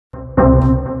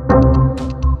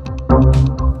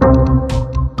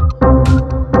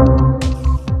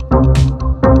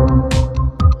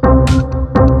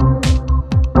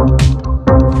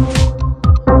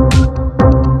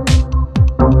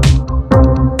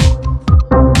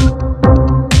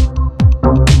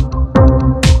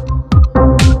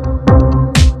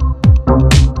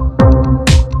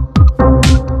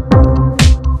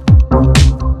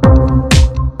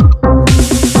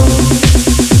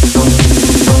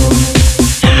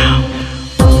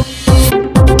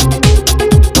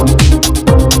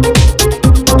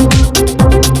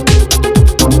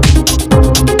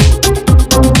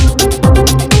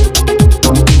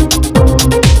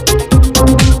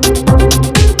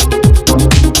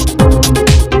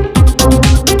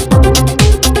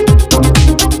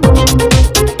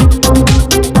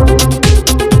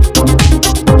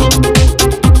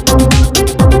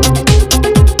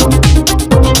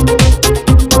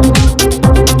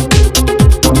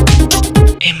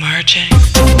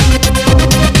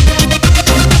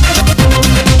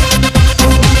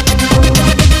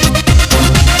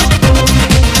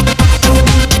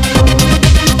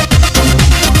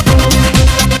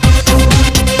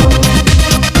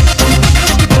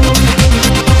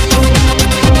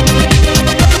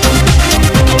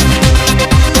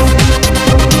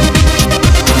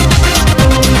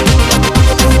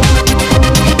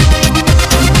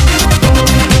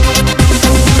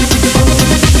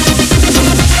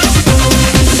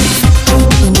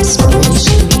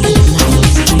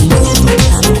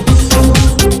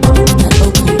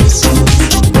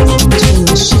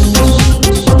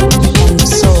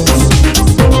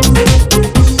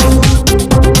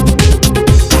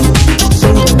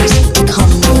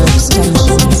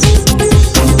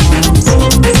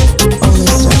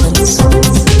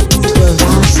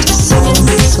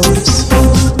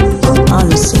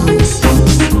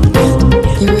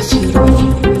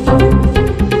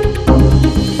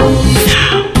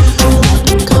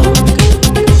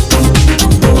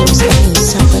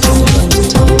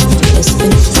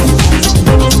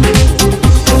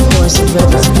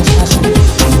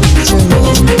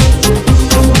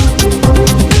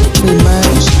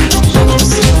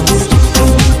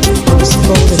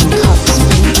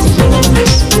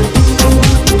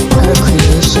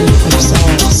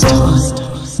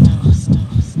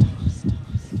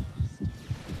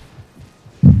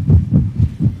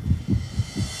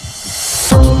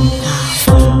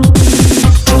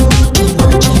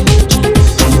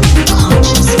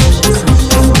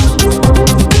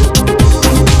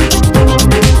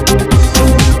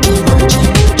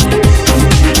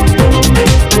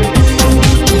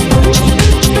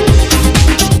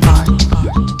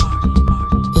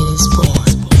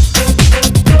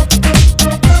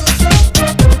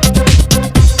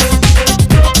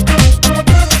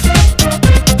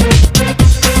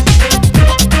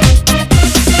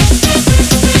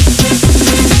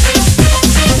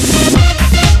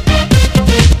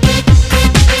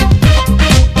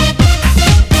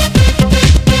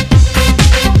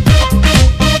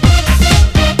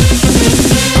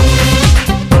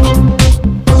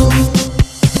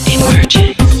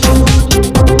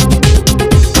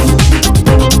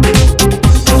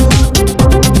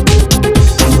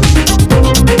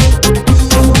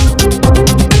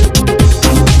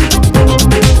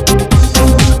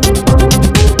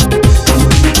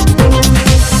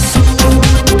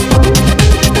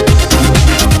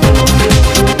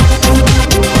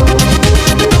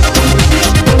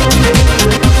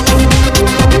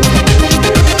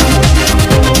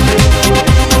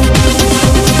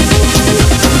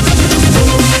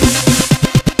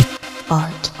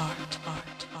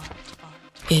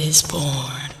is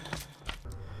born.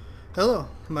 Hello,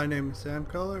 my name is Sam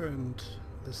Color, and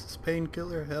this is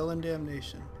Painkiller Hell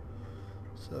Damnation.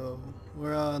 So,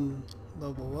 we're on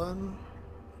level 1,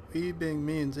 we being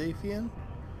me and Zaphian.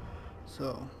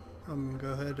 So, I'm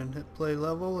gonna go ahead and hit play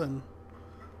level, and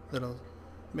that'll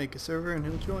make a server and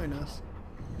he'll join us.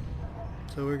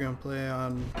 So we're gonna play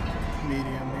on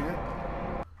medium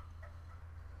here.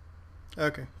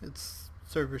 Okay, its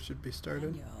server should be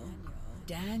started.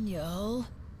 Daniel,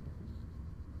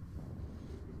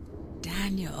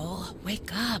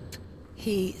 wake up.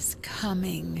 He's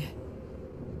coming.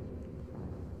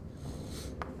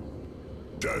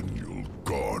 Daniel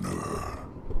Garner,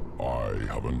 I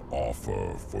have an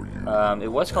offer for you.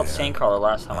 It was called Sandcrawler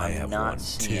last time. I I'm have not one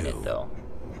seeing too. it though.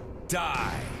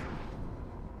 Die!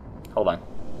 Hold on.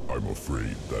 I'm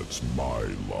afraid that's my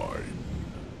line.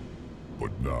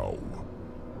 But now,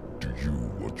 do you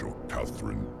want your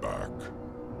Catherine back?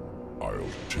 I'll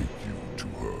take you to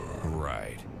her.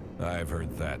 Right. I've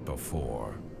heard that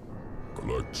before.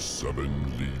 Collect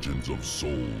 7 legions of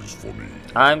souls for me.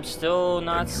 I'm still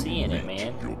not and you seeing it, meet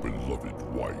man. your beloved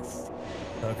wife.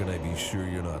 How can I be sure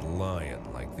you're not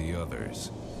lying like the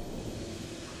others?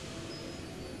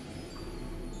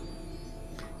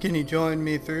 Can you join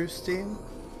me through Steam?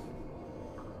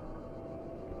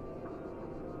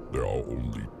 There are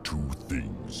only 2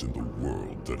 things in the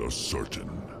world that are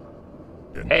certain.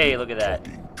 And Hey, you're look at that.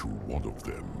 talking to one of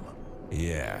them.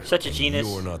 Yeah. Such a and genius.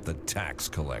 You're not the tax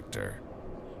collector.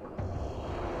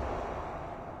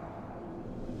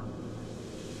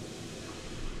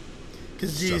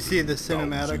 Because do you see the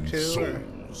cinematic 7,000 too? Or?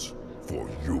 souls for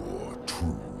your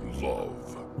true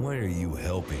love. Why are you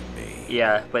helping me?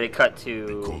 Yeah, but it cut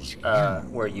to Because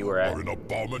where you were are at. an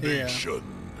abomination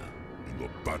in the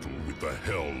battle with the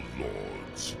Hell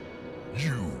Lords.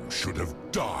 You should have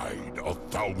died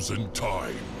 1,000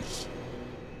 times.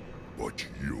 But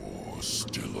you're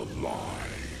still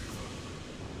alive.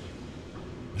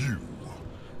 You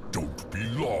don't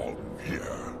belong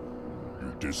here.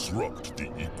 You disrupt the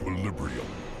equilibrium.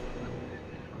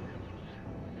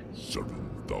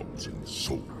 7,000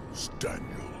 souls, Daniel.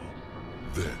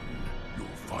 Then you'll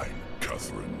find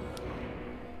Catherine.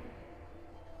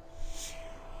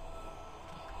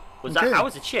 Was Okay. I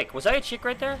was a chick. Was I a chick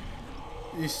right there?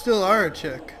 You still are a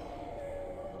chick.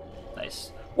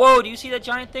 Nice. Whoa, do you see that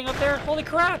giant thing up there? Holy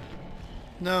crap!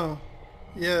 No.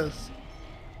 Yes.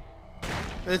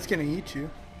 It's gonna eat you.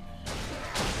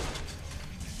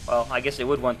 Well, I guess they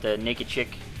would want the naked chick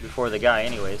before the guy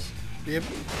anyways. Yep.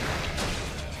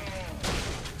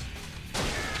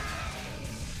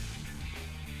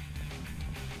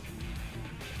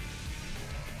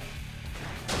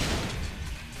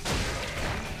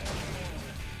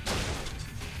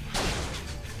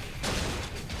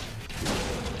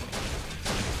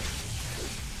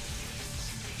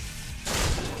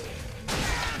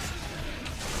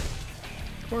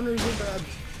 Corners are bad.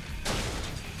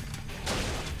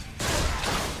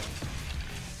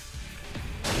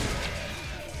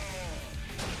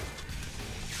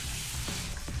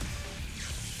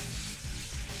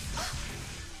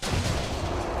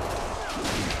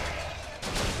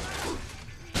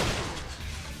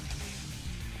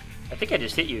 I think I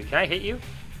just hit you. Can I hit you?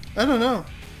 I don't know.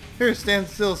 Here, stand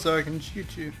still so I can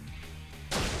shoot you.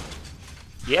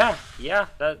 Yeah,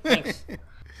 thanks.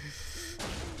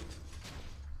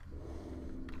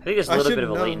 I think there's a I little bit of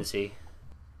should've a known. latency.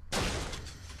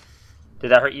 Did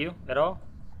that hurt you at all?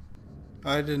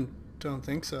 Don't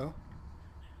think so.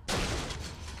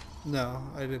 No,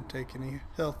 I didn't take any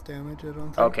health damage, I don't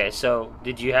think. Okay, so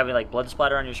did you have any like blood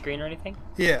splatter on your screen or anything?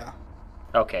 Yeah.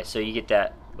 Okay, so you get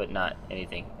that, but not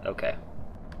anything. Okay.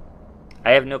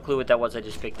 I have no clue what that was I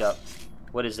just picked up.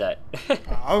 What is that?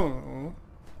 I don't know.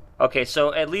 Okay,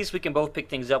 so at least we can both pick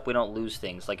things up. We don't lose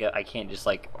things. Like I can't just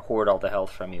like hoard all the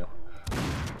health from you.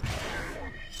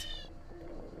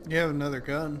 You have another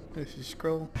gun if you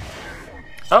scroll.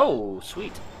 Oh,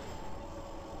 sweet.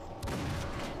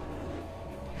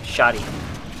 Shoddy.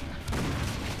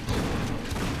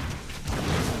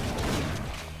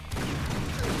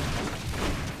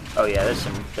 Oh yeah,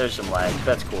 there's some lag.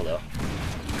 That's cool though.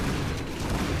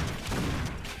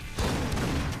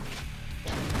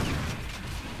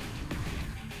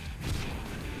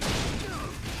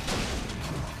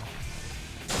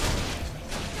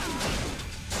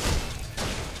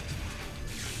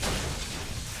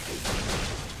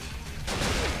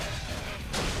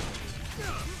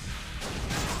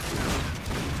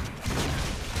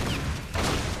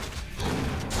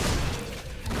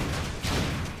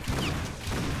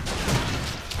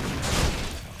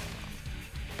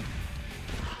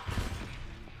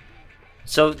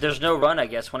 So there's no run, I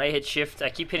guess. When I hit shift, I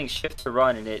keep hitting shift to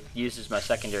run, and it uses my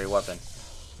secondary weapon.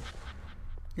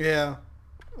 Yeah.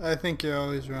 I think you're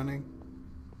always running.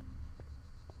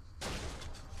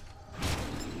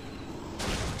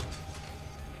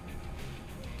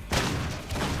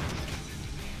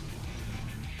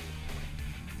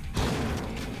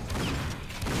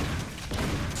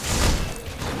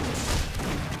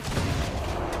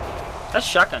 That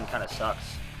shotgun kind of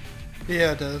sucks.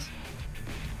 Yeah, it does.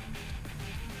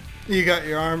 You got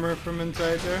your armor from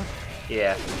inside there?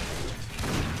 Yeah.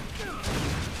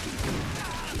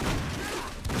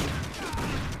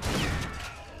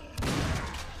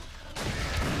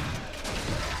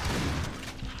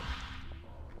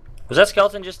 Was that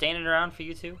skeleton just standing around for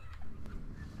you two?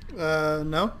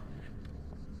 No.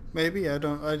 Maybe, I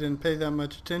didn't pay that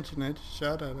much attention, I just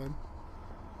shot at him.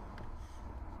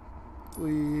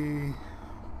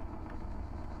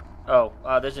 Oh,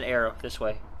 there's an arrow this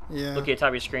way. Yeah. Look at the top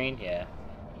of your screen. Yeah.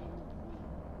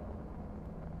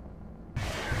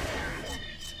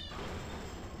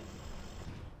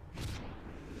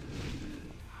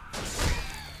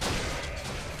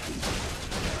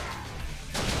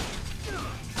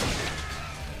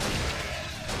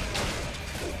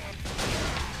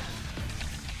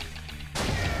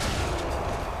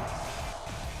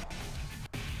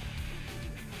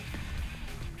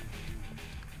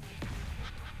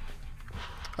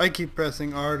 I keep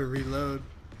pressing R to reload.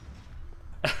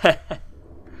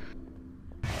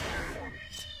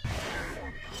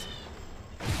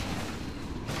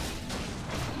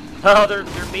 Oh, they're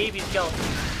baby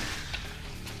skeletons.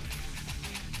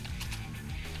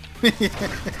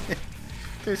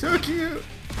 They're so cute.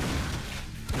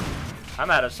 I'm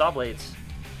out of saw blades.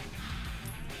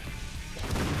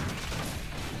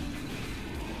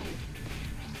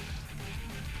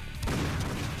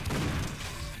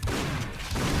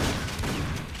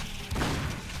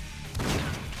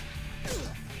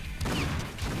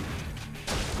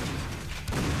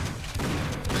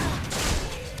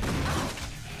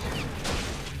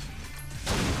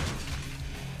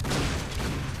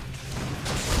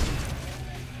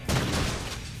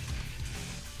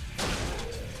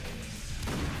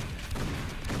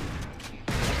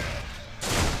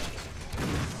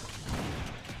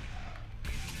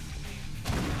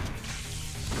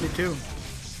 Me too.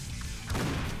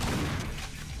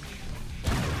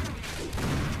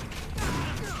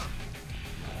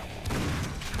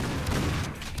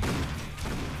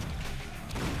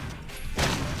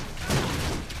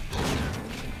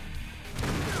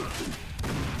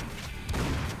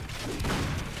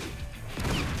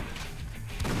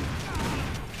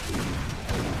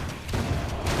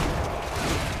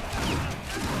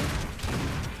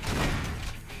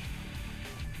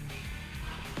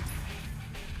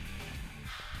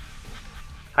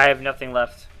 I have nothing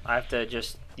left. I have to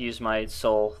just use my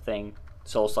soul thing.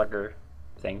 Soul sucker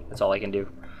thing. That's all I can do.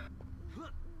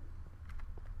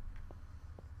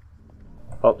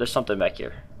 Oh, there's something back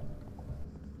here.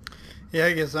 Yeah,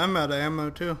 I guess I'm out of ammo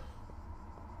too.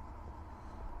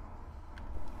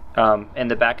 In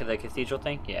the back of the cathedral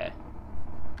thing? Yeah.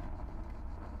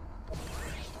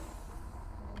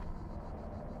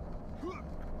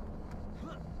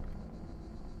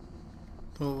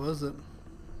 What was it?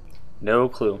 No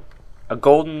clue. A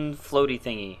golden floaty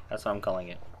thingy. That's what I'm calling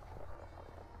it.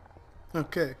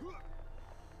 Okay.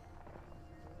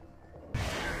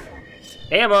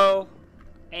 Ammo!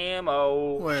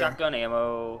 Ammo! Where? Shotgun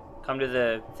ammo. Come to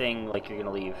the thing like you're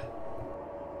gonna leave.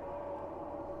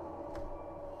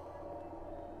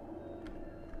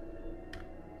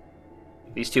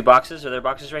 These two boxes? Are there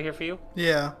boxes right here for you?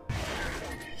 Yeah.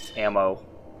 Ammo.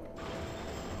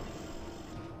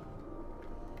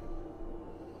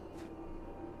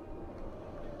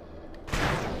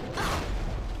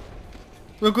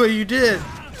 Look what you did.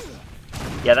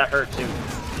 Yeah, that hurt too.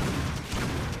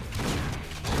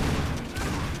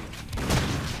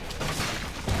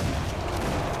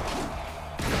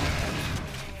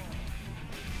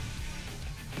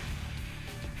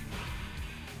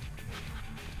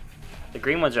 The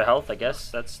green ones are health, I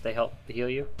guess. They help to heal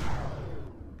you.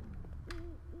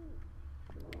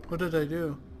 What did I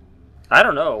do? I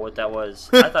don't know what that was.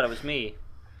 I thought it was me.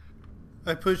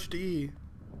 I pushed E.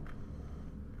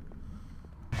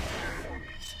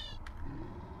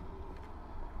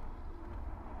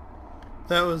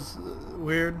 That was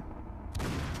weird.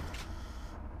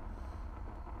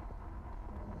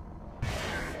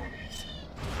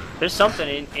 There's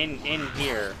something in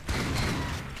here.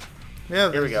 Yeah,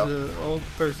 Here we there's go. an old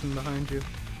person behind you.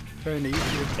 Trying to eat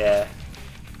you. Yeah.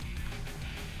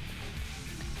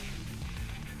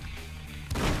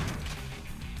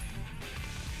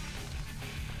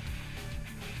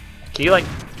 Can you like...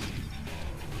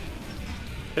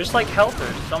 There's like health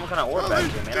or some kind of orb back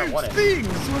here, man. I want it. Things!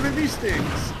 What are these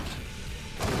things?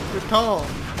 They're tall.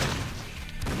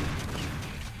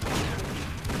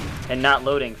 And not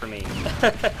loading for me.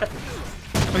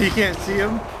 Oh, you can't see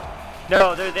them?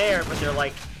 No, they're there, but they're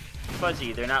like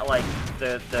fuzzy. They're not like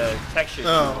the textures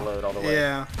don't load all the way.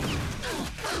 Yeah.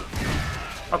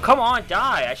 Oh, come on,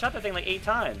 die! I shot that thing like 8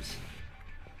 times.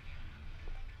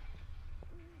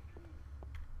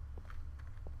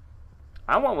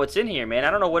 I want what's in here, man. I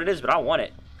don't know what it is, but I want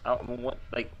it. I want,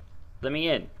 like, let me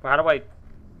in. How do I,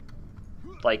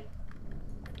 like...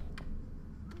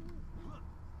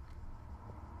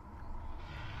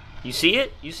 You see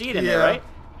it? You see it in there, right?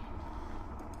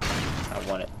 I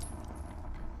want it.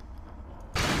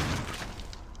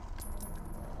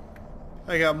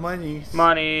 I got monies.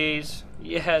 Monies.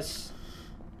 Yes.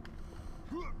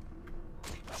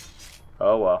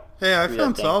 Oh, well. Hey, I Screw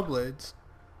found that thing. saw blades.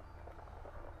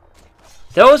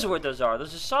 Those are what those are.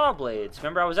 Those are saw blades.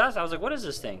 Remember, I was like, what is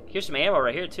this thing? Here's some ammo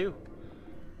right here, too.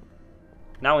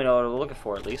 Now we know what we're looking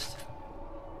for, at least.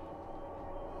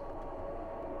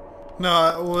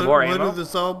 No, what ammo? do the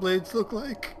saw blades look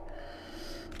like?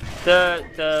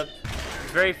 The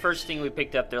very first thing we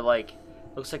picked up, they're like,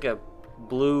 looks like a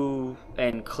blue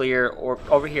and clear orb.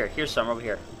 Over here. Here's some over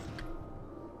here.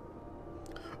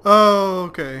 Oh,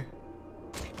 okay.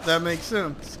 that makes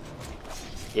sense.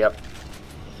 Yep.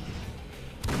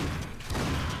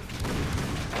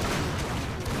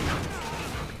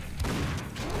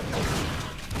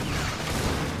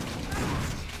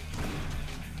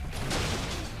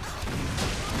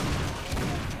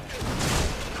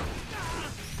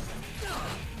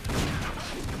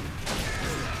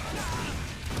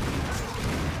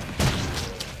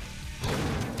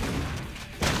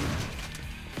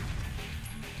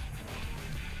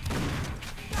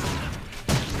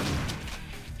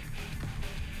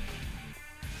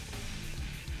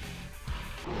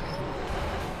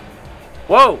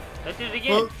 Whoa! That did it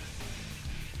again.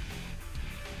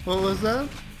 What was that?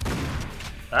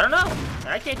 I don't know.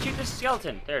 I can't shoot this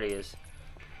skeleton. There it is.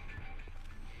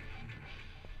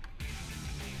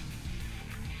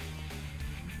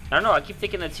 I don't know. I keep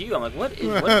thinking that's you. I'm like, what is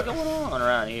going on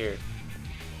around here?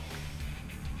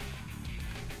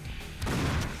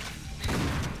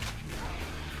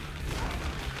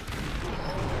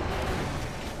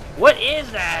 What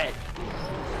is that?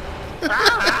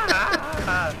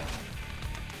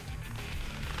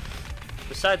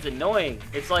 Besides annoying,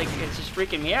 it's like, it's just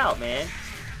freaking me out, man.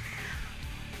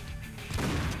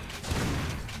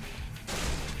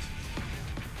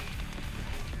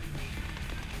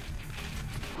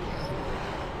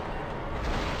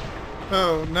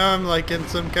 Oh, now I'm like in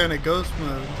some kind of ghost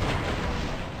mode.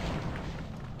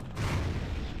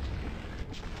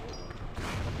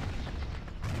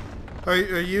 Are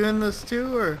you in this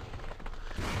too, or?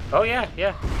 Oh yeah,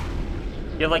 yeah.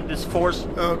 You have like this force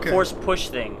push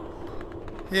thing.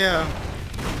 Yeah.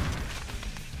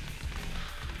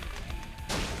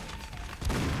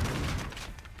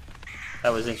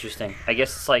 That was interesting. I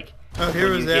guess it's like. Oh, here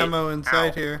was ammo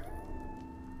inside here.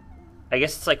 I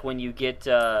guess it's like when you get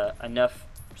enough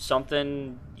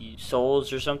something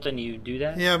souls or something, you do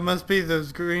that. Yeah, it must be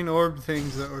those green orb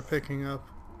things that we're picking up.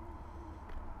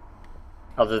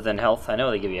 Other than health, I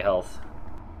know they give you health.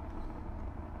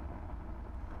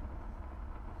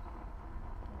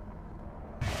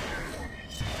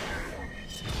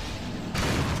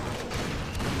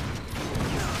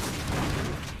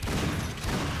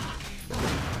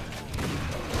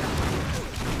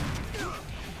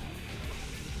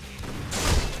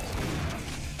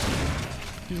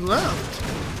 You left.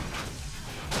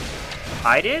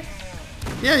 I did?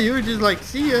 Yeah, you were just like,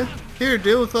 see ya. Here,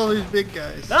 deal with all these big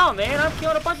guys. No, man, I'm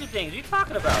killing a bunch of things. What are you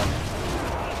talking about?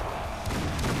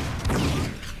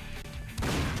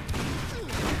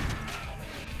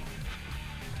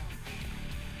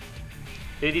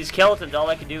 Dude, these skeletons, all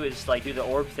I can do is like do the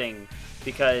orb thing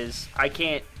because I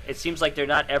can't. It seems like they're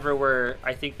not ever where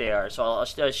I think they are. So I'll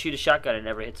shoot a shotgun and it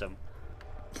never hits them.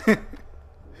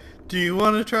 Do you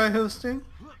want to try hosting?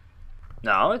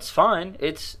 No, it's fine.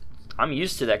 I'm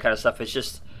used to that kind of stuff. It's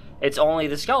just, it's only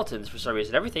the skeletons for some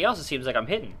reason. Everything else, it seems like I'm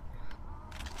hidden.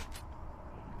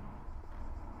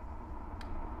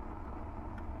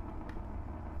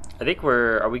 I think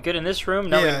are we good in this room?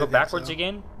 Now we can go backwards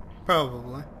again?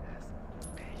 Probably.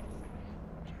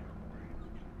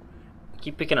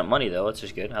 Keep picking up money though, it's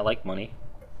just good. I like money.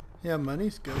 Yeah,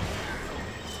 money's good.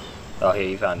 Oh, here,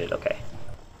 you found it, okay.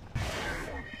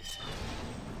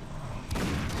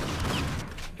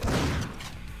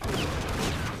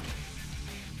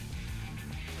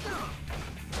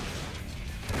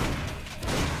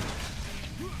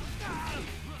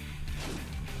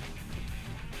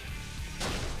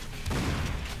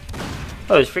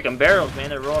 Oh, these freaking barrels, man,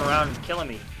 they're rolling around and killing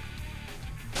me.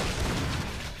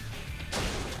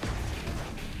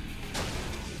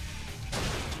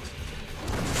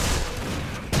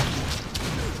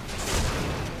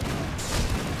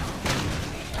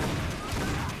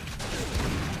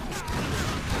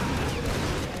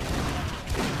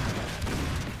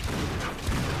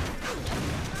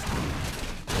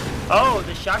 Oh,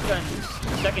 the shotgun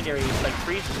secondary like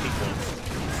freezes people.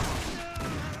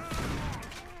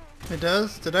 It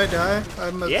does? Did I die?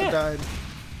 I must have died.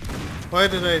 Why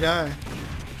did I die?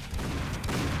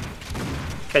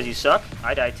 Because you suck?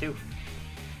 I died too.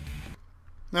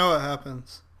 Now what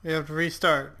happens? We have to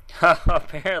restart.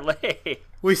 Apparently.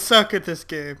 We suck at this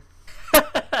game.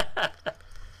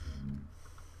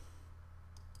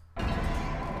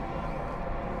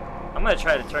 I'm going to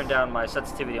try to turn down my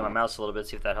sensitivity on my mouse a little bit,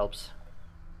 see if that helps.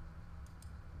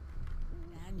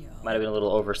 Might have been a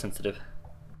little oversensitive.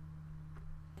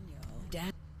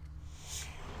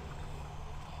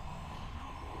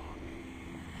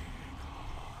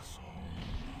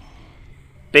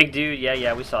 Big dude,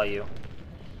 yeah, we saw you.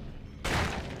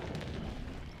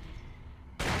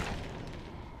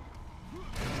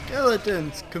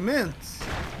 Skeletons, commence!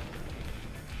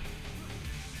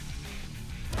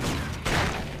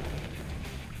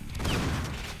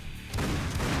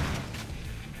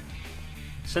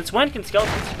 Since when can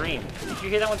skeletons scream? Did you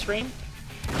hear that one scream?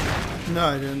 No,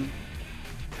 I didn't.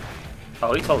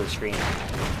 Oh, he totally screamed.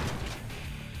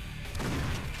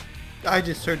 I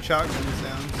just heard shotgun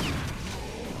sounds.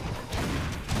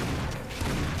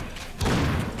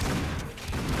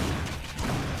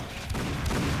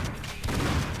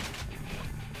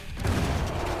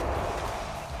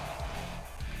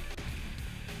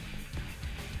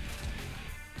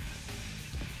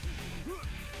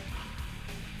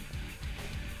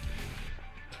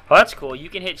 Oh, that's cool. You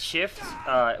can hit shift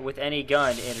with any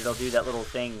gun, and it'll do that little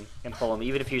thing and pull them,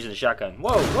 even if you're using a shotgun.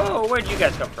 Whoa, whoa, where'd you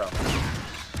guys come from?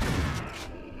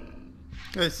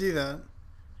 I see that.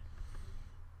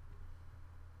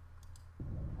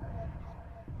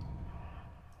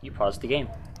 You paused the game.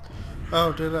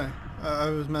 Oh, did I? I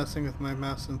was messing with my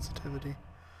mouse sensitivity.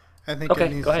 I think Okay,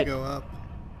 it needs go to ahead. go up.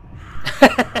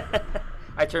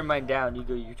 I turned mine down.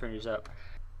 You turn yours up.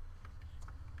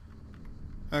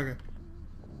 Okay.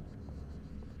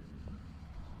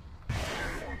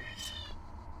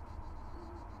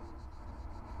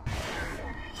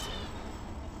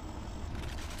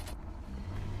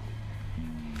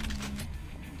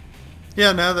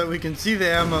 Yeah, now that we can see the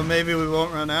ammo, maybe we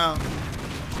won't run out.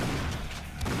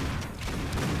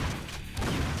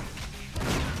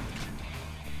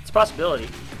 It's a possibility.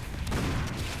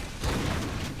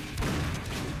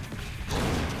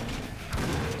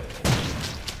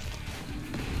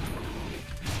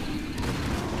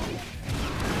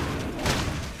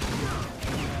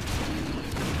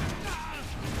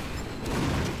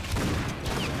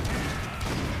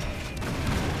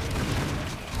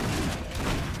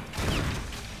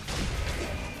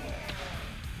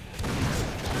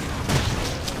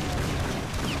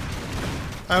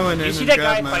 I went Do in you see and that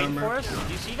guy grabbed my fighting armor. for us?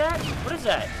 Do you see that? What is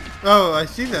that? Oh, I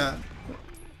see that.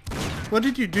 What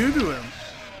did you do to him?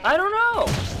 I don't know.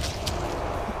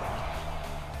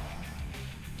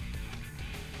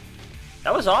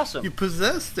 That was awesome. You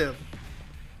possessed him.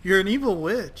 You're an evil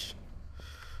witch.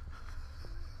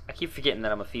 I keep forgetting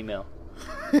that I'm a female.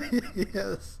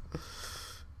 Yes.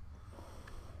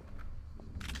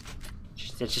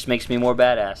 It just makes me more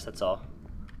badass, that's all.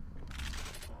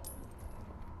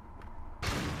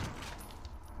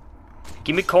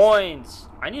 Give me coins!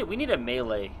 We need a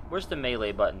melee. Where's the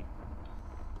melee button?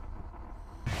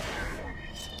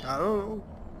 I don't know.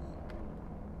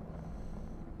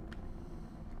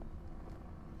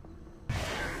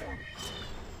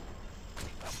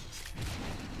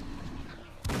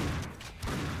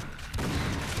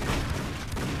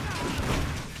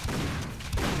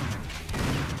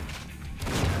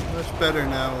 Much better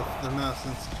now with the mouse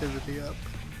sensitivity up.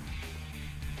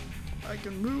 I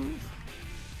can move.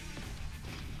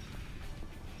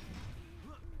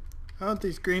 I want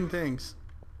these green things.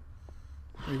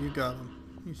 Oh, you got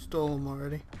them. You stole them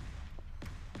already.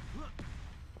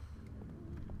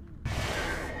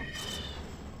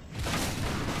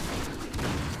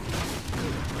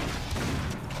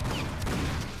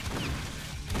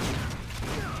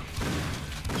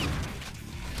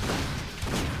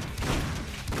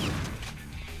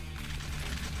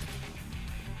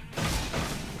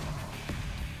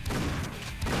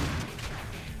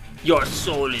 Your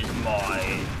soul is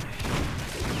mine.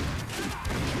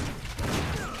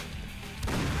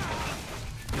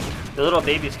 The little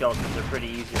baby skeletons are pretty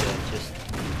easy to just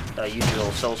use your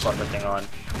little soul sucker thing on.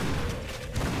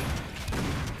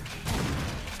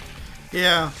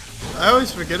 Yeah, I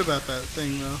always forget about that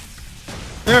thing though.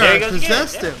 There, There he I goes again,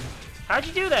 possessed yeah. him. How'd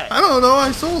you do that? I don't know,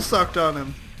 I soul sucked on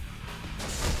him.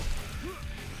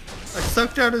 I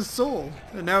sucked out his soul,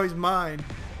 and now he's mine.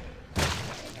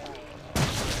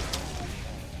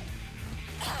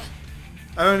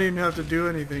 I don't even have to do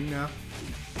anything now.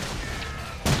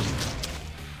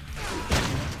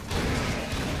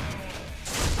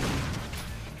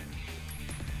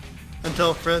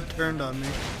 Until Fred turned on me.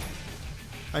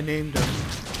 I named him.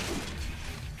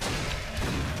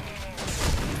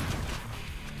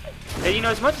 Hey, you know,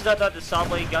 as much as I thought the saw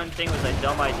blade gun thing was a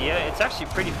dumb idea, it's actually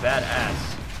pretty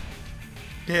badass.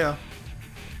 Yeah.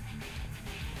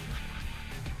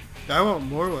 I want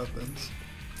more weapons.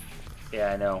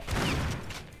 Yeah, I know.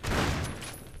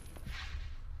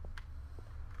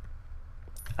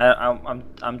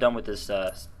 I'm done with this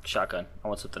shotgun. I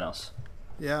want something else.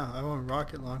 Yeah, I want a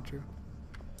rocket launcher.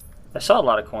 I saw a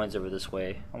lot of coins over this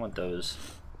way. I want those.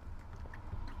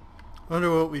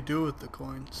 Wonder what we do with the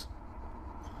coins.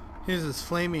 Here's this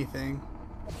flamey thing.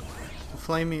 The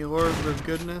flamey orb of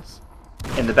goodness.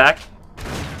 In the back?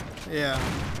 Yeah.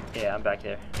 Yeah, I'm back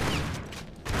there.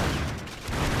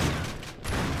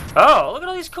 Oh, look at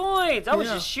all these coins! I was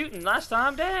Yeah. just shooting last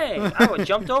time. Dang! I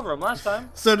jumped over them last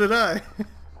time. So did I.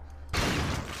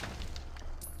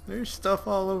 There's stuff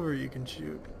all over you can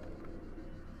shoot.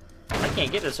 I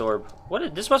can't get this orb.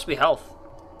 What? This must be health.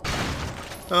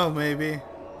 Oh, maybe.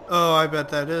 Oh, I bet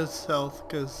that is health,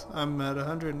 because I'm at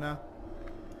 100 now.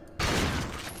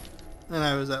 And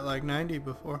I was at like 90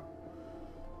 before.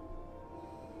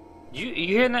 You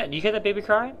hearing that? You hear that baby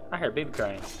crying? I heard baby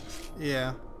crying.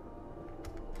 Yeah.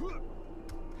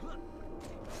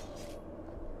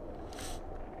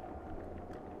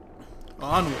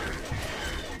 Onward.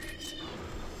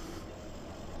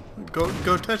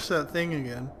 Go touch that thing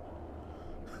again.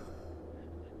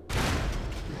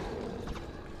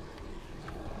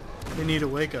 We need a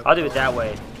wake up. I'll do it that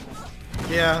way.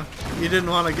 Yeah, you didn't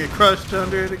want to get crushed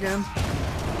under it again?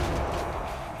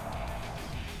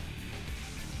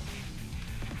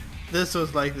 This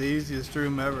was like the easiest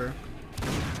room ever.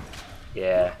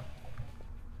 Yeah.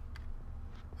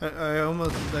 I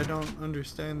don't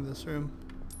understand this room.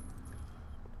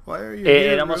 Why are you It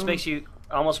here, almost room?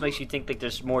 makes you think like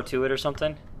there's more to it or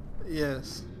something.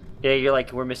 Yes. Yeah, you're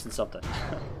like, we're missing something.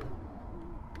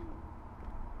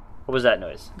 What was that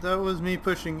noise? That was me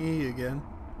pushing E again.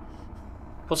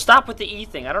 Well, stop with the E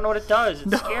thing. I don't know what it does.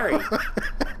 It's scary.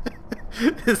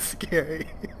 It's scary.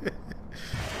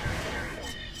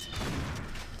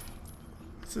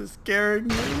 This is scaring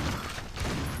me.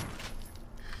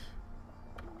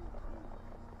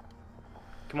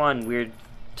 Come on, weird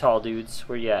tall dudes.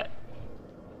 Where you at?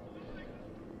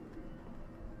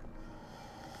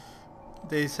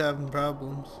 Dave's having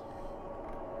problems.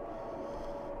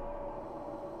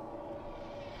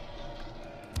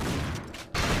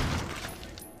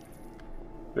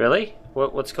 Really?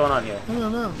 What's going on here? I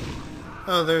don't know.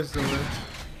 Oh, there's the witch.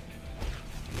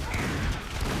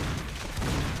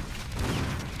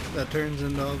 That turns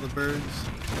into all the birds.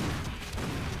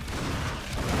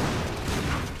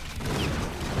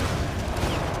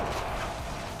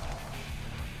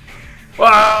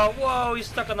 Wow! Whoa! He's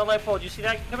stuck on the light pole. Did you see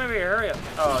that? Come over here. Hurry up!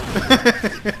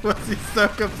 Oh, Was he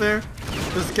stuck up there?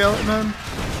 The skeleton?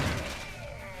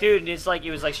 dude! It's like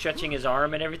he was like stretching his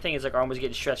arm and everything. His like arm was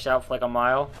getting stretched out for like a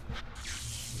mile.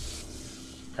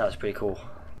 That was pretty cool.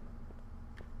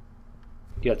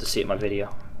 You have to see it in my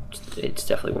video. It's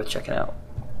definitely worth checking out.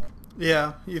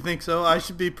 Yeah, you think so? I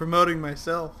should be promoting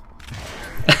myself.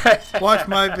 Watch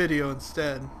my video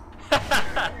instead.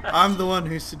 I'm the one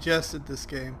who suggested this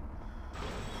game.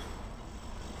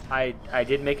 I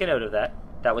did make a note of that.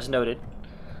 That was noted.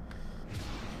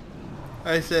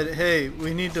 I said, hey,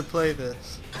 we need to play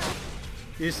this.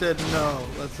 You said, no,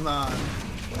 let's not.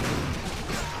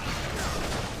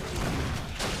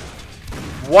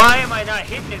 Why am I not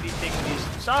hitting anything with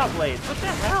these saw blades? What the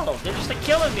hell? They're just like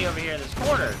killing me over here in this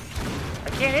corner. I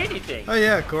can't hit anything. Oh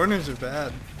yeah, corners are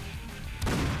bad.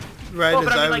 Right Well, as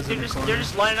but I mean, I like was in the they're corner.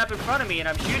 just lining up in front of me and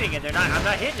I'm shooting and I'm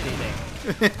not hitting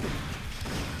anything.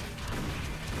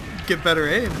 Get better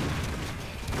aim.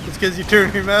 It's because you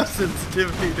turn your mouse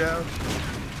sensitivity down.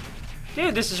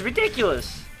 Dude, this is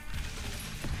ridiculous.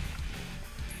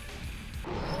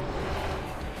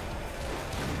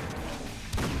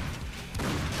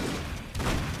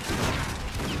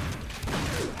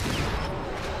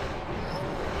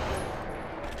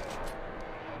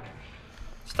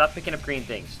 Stop picking up green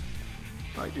things.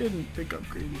 I didn't pick up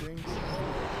green things.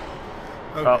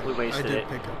 Oh, we wasted I did it.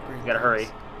 pick up green You gotta things. hurry.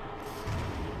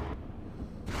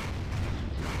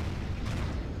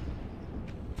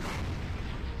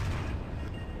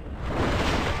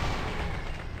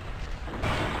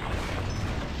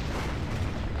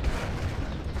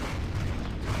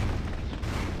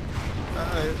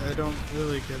 I don't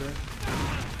really get it.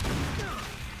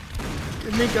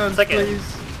 Give me guns, It's like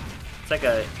please. It's like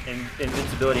a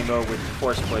invincibility mode with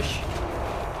force push.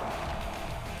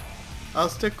 I'll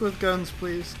stick with guns,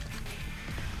 please.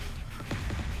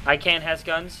 ICANN has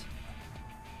guns.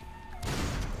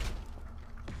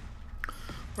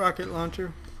 Rocket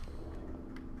launcher.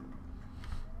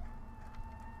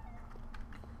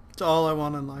 It's all I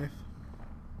want in life.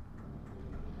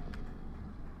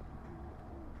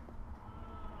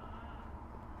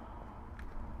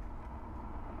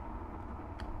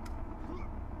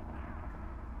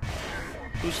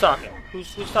 Who's talking?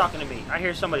 Who's talking to me? I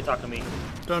hear somebody talking to me.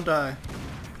 Don't die.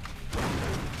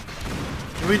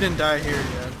 We didn't die here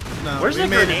yet. No, Where's we the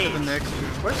made grenade? it to the next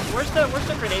room. Where's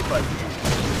the grenade button?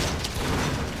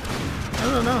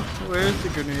 I don't know. Where is the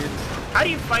grenade? How do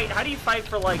you fight? How do you fight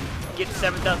for like get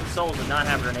 7,000 souls and not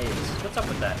have grenades? What's up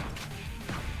with that?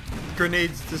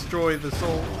 Grenades destroy the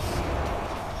souls.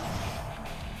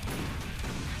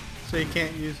 So you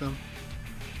can't use them.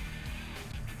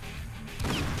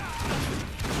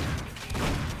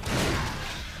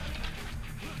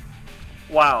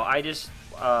 Wow, I just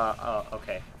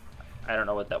okay. I don't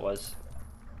know what that was.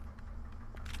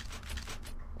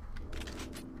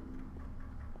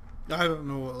 I don't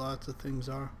know what lots of things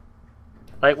are.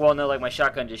 Like, well, no, like my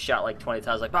shotgun just shot like 20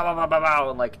 times, like, bow, bow, bow, bow, bow,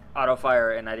 and like auto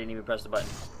fire, and I didn't even press the button.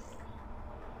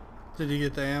 Did you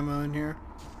get the ammo in here?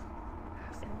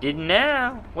 Didn't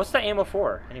now. What's the ammo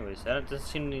for? Anyways, that doesn't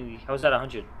seem to be... I was at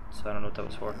 100, so I don't know what that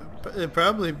was for. It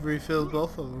probably refilled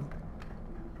both of them.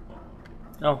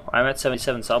 No, I'm at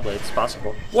 77 saw blades. It's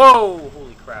possible. Whoa!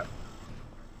 Holy crap.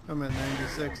 I'm at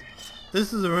 96.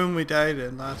 This is the room we died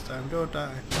in last time. Don't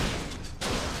die.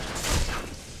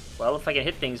 Well, if I can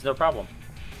hit things, no problem.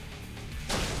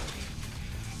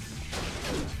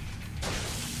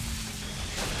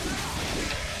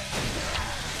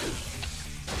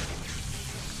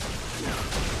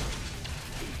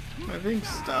 My thing's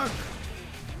stuck.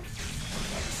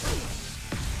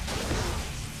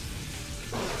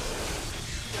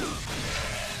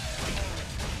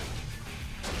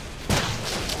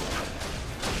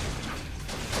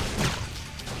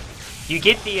 You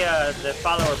get the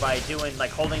follower by doing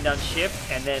like holding down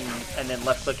shift and then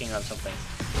left clicking on something.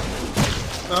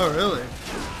 Oh, really?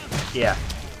 Yeah.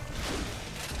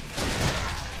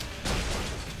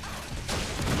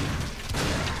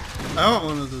 I want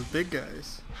one of those big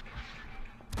guys.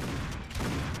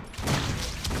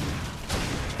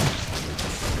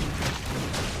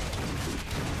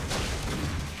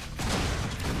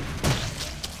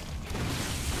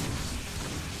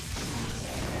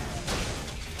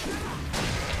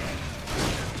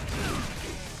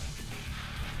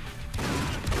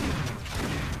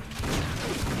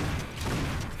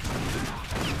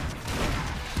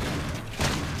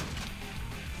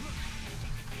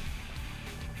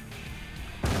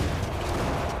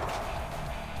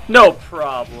 No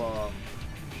problem.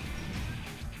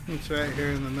 It's right here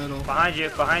in the middle. Behind you,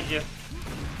 behind you.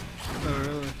 Oh,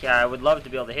 really? Yeah, I would love to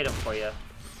be able to hit him for you.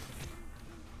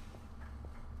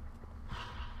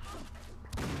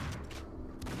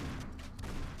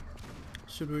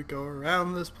 Should we go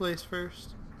around this place first?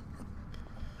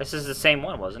 This is the same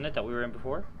one, wasn't it, that we were in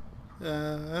before?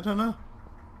 I don't know.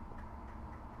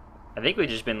 I think we've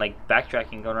just been like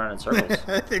backtracking, going around in circles.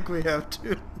 I think we have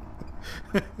to.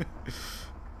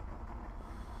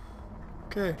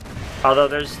 Okay. Although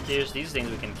there's these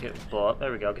things we can blow up.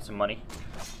 There we go, get some money.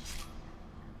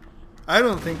 I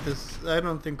don't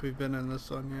think we've been in this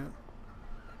one yet.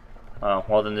 Oh,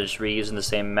 well then they're just reusing the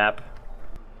same map.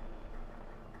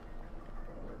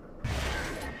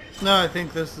 No, I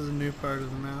think this is a new part of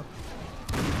the map.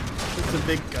 It's a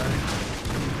big guy.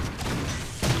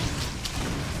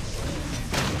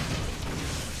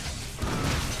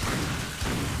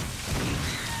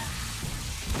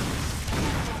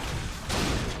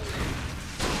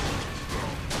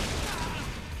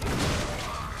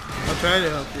 I'll try to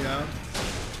help you out.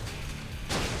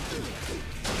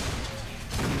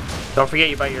 Don't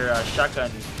forget about your shotgun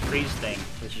freeze thing,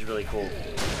 which is really cool.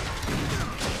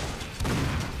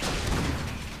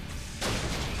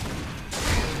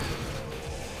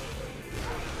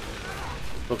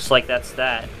 Looks like that's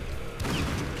that.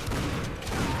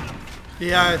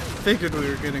 Yeah, I figured we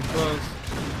were getting close.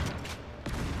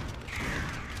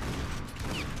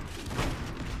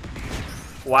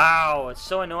 Wow, it's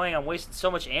so annoying. I'm wasting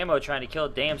so much ammo trying to kill a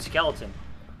damn skeleton.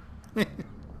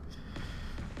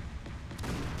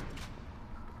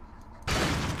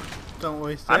 Don't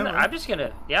waste I'm ammo. just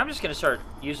gonna start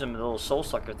using the little soul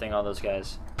sucker thing on those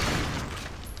guys.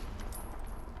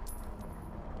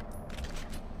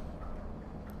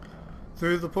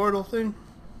 Through the portal thing?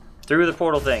 Through the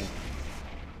portal thing.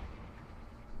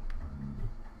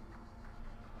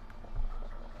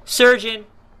 Surgeon!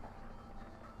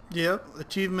 Yep,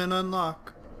 achievement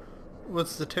unlock.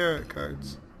 What's the tarot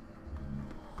cards?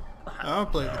 I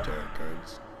don't play the tarot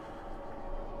cards.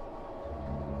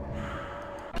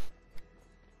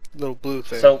 Little blue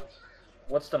thing. So,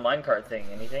 what's the minecart thing?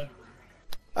 Anything?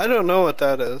 I don't know what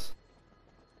that is.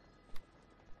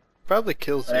 Probably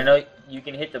kills you. And I know you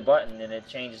can hit the button and it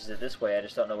changes it this way. I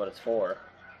just don't know what it's for.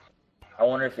 I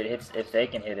wonder if it hits, if they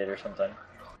can hit it or something.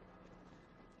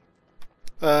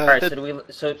 Alright,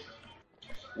 so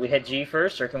we hit G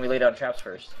first, or can we lay down traps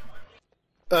first?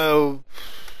 Oh,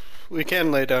 we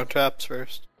can lay down traps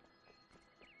first.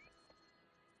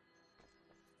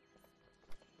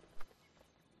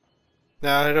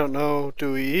 Now, I don't know,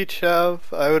 do we each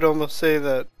have? I would almost say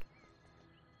that...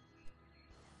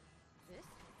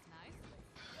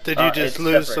 Did you just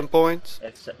lose separate. some points?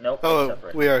 Nope, Oh, it's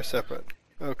separate. we are separate.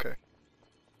 Okay.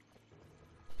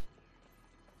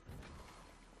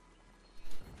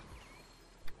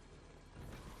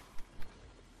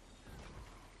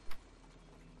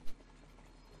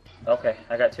 Okay,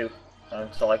 I got 2.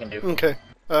 That's all I can do. Okay.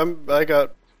 I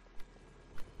got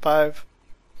 5.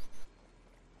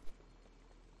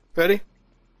 Ready?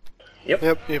 Yep.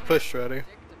 Yep, you pushed ready.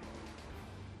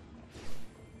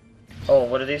 Oh,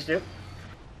 what do these do?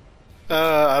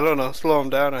 I don't know. Slow them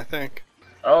down, I think.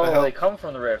 Oh, they come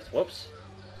from the rift. Whoops.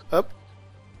 Up.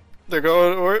 They're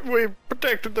going. We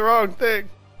protected the wrong thing.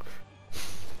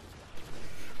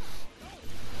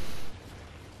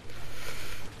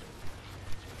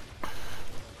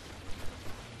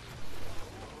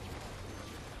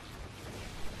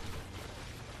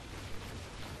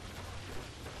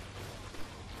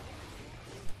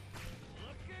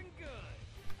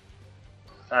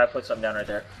 I put something down right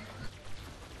there.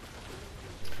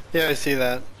 Yeah, I see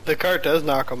that. The cart does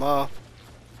knock them off.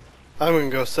 I'm gonna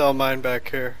go sell mine back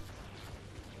here.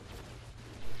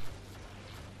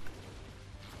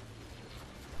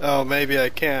 Oh, maybe I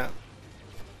can't.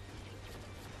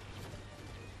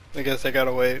 I guess I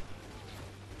gotta wait.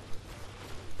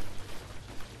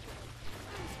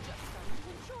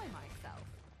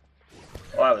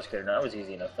 Oh, that was good enough. That was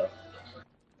easy enough, though.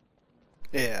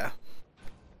 Yeah.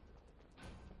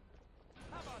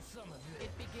 It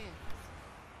begins.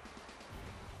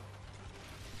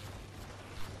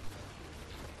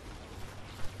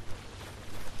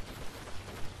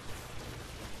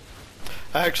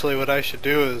 Actually, what I should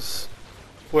do is,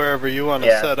 wherever you want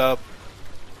to set up,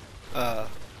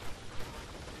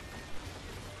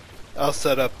 I'll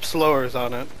set up slowers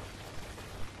on it.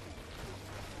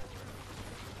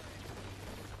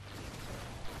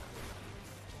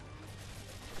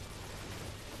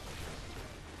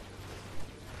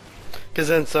 Because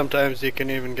then sometimes you can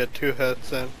even get 2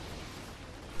 hits in.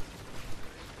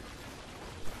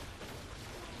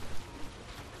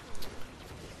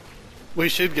 We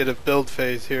should get a build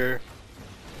phase here.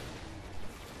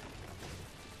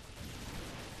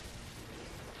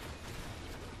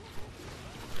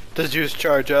 Does yours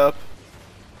charge up?